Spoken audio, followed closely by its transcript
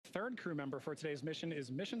third crew member for today's mission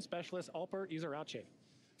is mission specialist Alper Gezeravcı.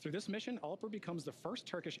 Through this mission, Alper becomes the first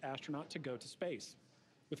Turkish astronaut to go to space.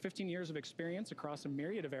 With 15 years of experience across a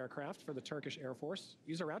myriad of aircraft for the Turkish Air Force,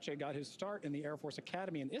 Gezeravcı got his start in the Air Force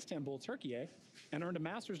Academy in Istanbul, Turkey, and earned a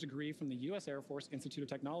master's degree from the U.S. Air Force Institute of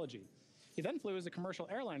Technology. He then flew as a commercial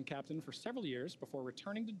airline captain for several years before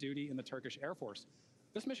returning to duty in the Turkish Air Force.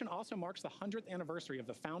 This mission also marks the 100th anniversary of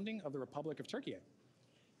the founding of the Republic of Turkey.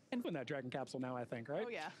 And in that Dragon capsule now, I think, right? Oh,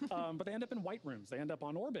 yeah. But they end up in white rooms. They end up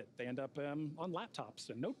on orbit. They end up on laptops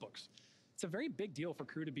and notebooks. It's a very big deal for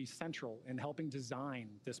crew to be central in helping design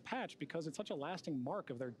this patch because it's such a lasting mark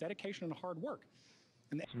of their dedication and hard work.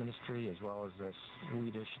 And the ministry, as well as the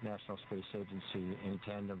Swedish National Space Agency in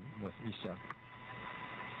tandem with ESA.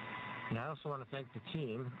 And I also want to thank the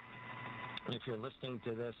team. If you're listening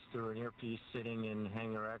to this through an earpiece sitting in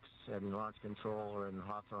Hangar X and Launch Control or in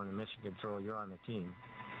Hawthorne and Mission Control, you're on the team.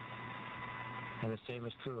 And the same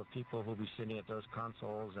is true of people who'll be sitting at those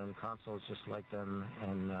consoles and consoles just like them,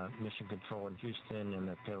 and Mission Control in Houston and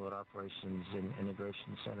the Payload Operations and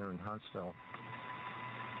Integration Center in Huntsville.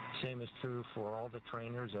 Same is true for all the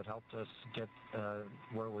trainers that helped us get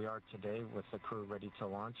where we are today with the crew ready to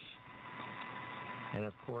launch. And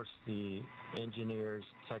of course, the engineers,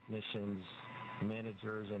 technicians,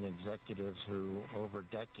 managers, and executives who, over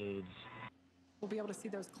decades... We'll be able to see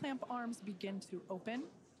those clamp arms begin to open.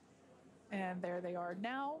 And there they are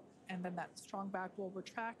now. And then that strong back will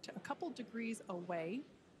retract a couple degrees away.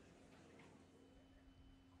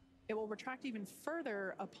 It will retract even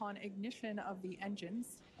further upon ignition of the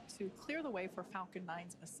engines to clear the way for Falcon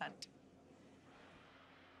 9's ascent.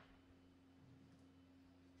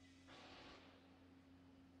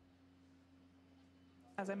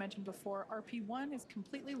 As I mentioned before, RP-1 is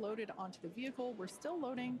completely loaded onto the vehicle. We're still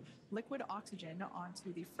loading liquid oxygen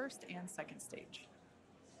onto the first and second stage.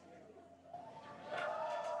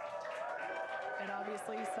 And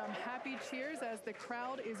obviously some happy cheers as the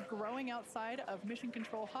crowd is growing outside of Mission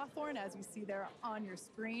Control Hawthorne, as you see there on your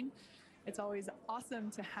screen. It's always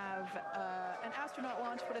awesome to have an astronaut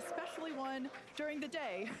launch, but especially one during the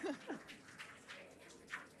day.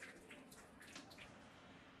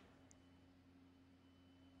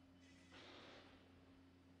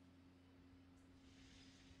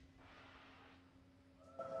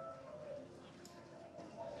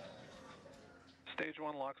 Stage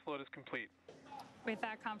 1 LOX load is complete. With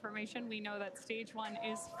that confirmation, we know that stage 1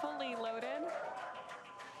 is fully loaded.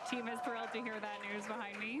 Team is thrilled to hear that news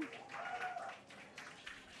behind me.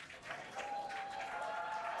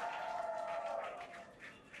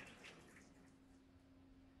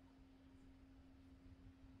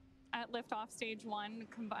 At liftoff, stage 1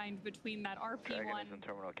 combined between that RP-1. Dragon is in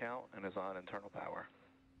terminal count and is on internal power.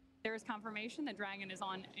 There is confirmation that Dragon is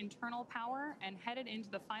on internal power and headed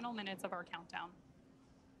into the final minutes of our countdown.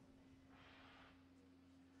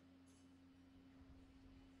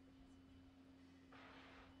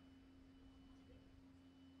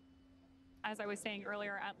 As I was saying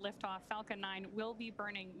earlier, at liftoff, Falcon 9 will be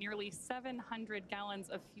burning nearly 700 gallons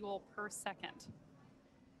of fuel per second.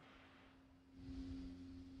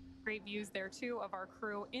 Great views there, too, of our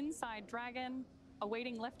crew inside Dragon,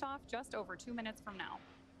 awaiting liftoff just over 2 minutes from now.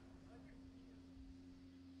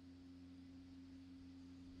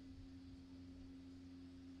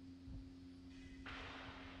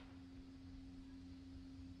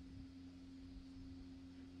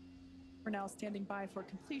 We're now standing by for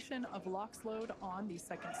completion of LOX load on the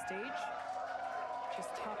second stage.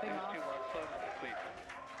 Just topping off.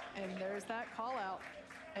 And there's that call out.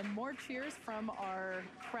 And more cheers from our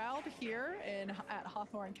crowd here at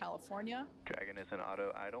Hawthorne, California. Dragon is in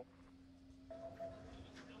auto idle.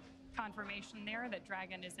 Confirmation there that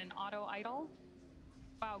Dragon is in auto idle.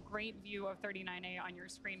 Wow, great view of 39A on your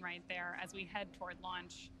screen right there as we head toward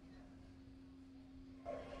launch.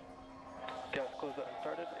 Gas close out and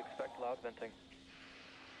started. Expect loud venting.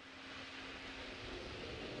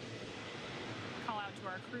 Call out to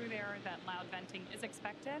our crew there that loud venting is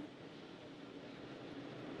expected.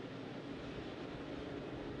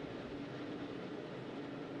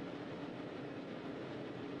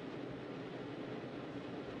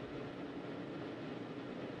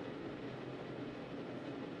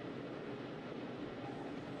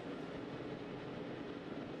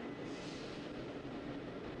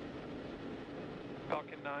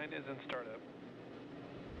 Falcon 9 is in startup.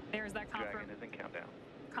 There's that Dragon is in countdown.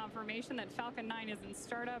 Confirmation that Falcon 9 is in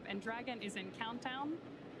startup and Dragon is in countdown,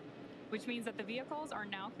 which means that the vehicles are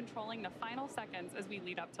now controlling the final seconds as we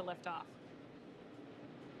lead up to liftoff.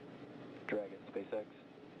 Dragon, SpaceX,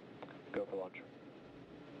 go for launch.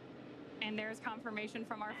 And there's confirmation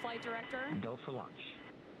from our flight director. Go for launch.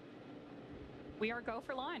 We are go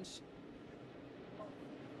for launch.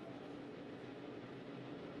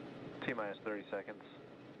 T-minus 30 seconds.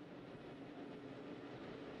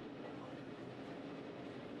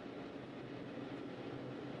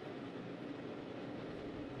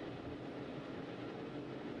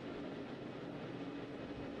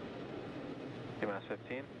 T-minus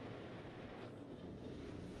 15.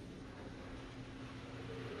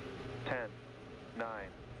 10, 9,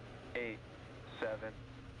 8, 7,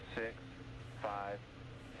 6, 5,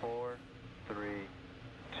 4, 3,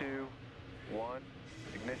 2, 1.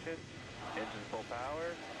 Ignition, engine full power,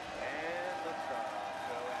 and liftoff.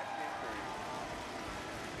 So acting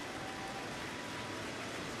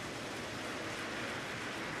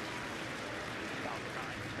Falcon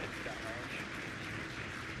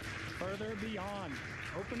 9 further beyond,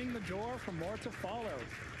 opening the door for more to follow.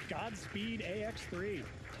 Godspeed AX3.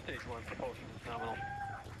 Stage 1 propulsion is nominal.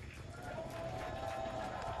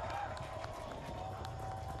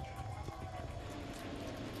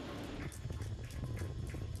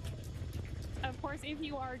 Of course, if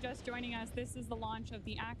you are just joining us, this is the launch of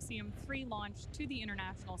the Axiom 3 launch to the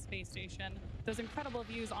International Space Station. Those incredible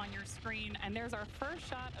views on your screen, and there's our first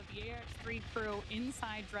shot of the AX3 crew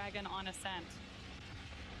inside Dragon on ascent.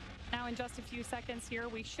 Now, in just a few seconds here,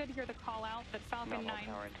 we should hear the call out that Falcon 9...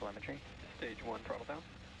 power and telemetry. Stage 1 throttle down.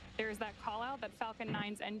 There's that call out that Falcon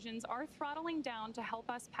 9's engines are throttling down to help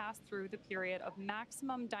us pass through the period of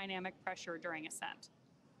maximum dynamic pressure during ascent.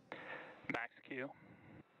 Max Q.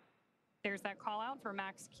 There's that call out for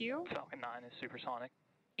Max Q. Falcon 9 is supersonic.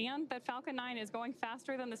 And that Falcon 9 is going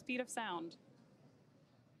faster than the speed of sound.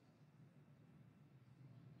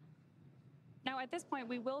 Now, at this point,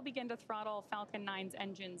 we will begin to throttle Falcon 9's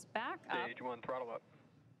engines back up. Stage 1 throttle up.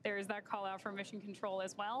 There's that call out for mission control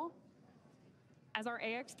as well, as our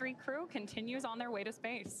AX3 crew continues on their way to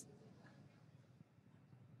space.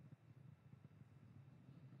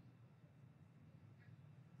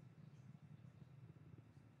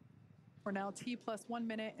 We're now T plus 1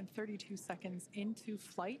 minute and 32 seconds into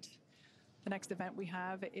flight. The next event we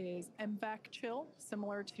have is MVAC chill,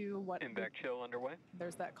 similar to what... MVAC chill underway.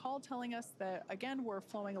 There's that call telling us that, again, we're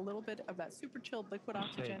flowing a little bit of that super chilled liquid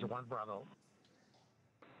oxygen. Stage 1 Bravo.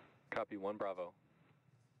 Copy 1 Bravo.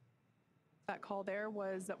 That call there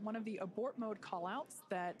was one of the abort mode callouts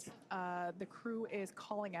that the crew is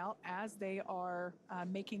calling out as they are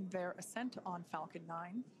making their ascent on Falcon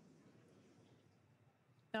 9.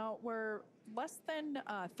 Now, we're less than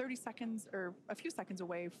 30 seconds or a few seconds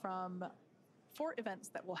away from 4 events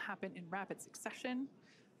that will happen in rapid succession.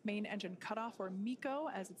 Main engine cutoff, or MECO,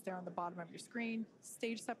 as it's there on the bottom of your screen,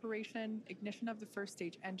 stage separation, ignition of the first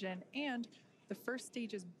stage engine, and the first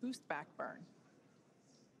stage's boost back burn.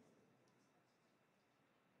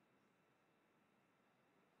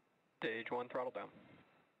 Stage 1 throttle down.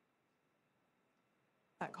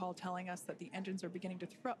 That call telling us that the engines are beginning to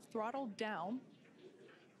throttle down.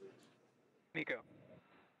 MECO.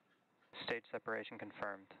 Stage separation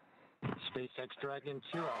confirmed. SpaceX Dragon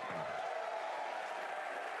 2 Alpha.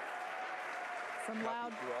 Some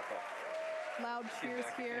loud cheers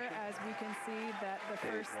here as we can see that the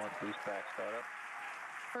Stage 1 boost back startup.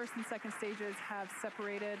 first and second stages have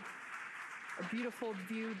separated. A beautiful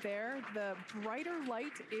view there. The brighter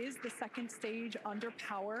light is the second stage under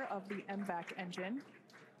power of the MVAC engine.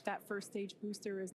 That first stage booster is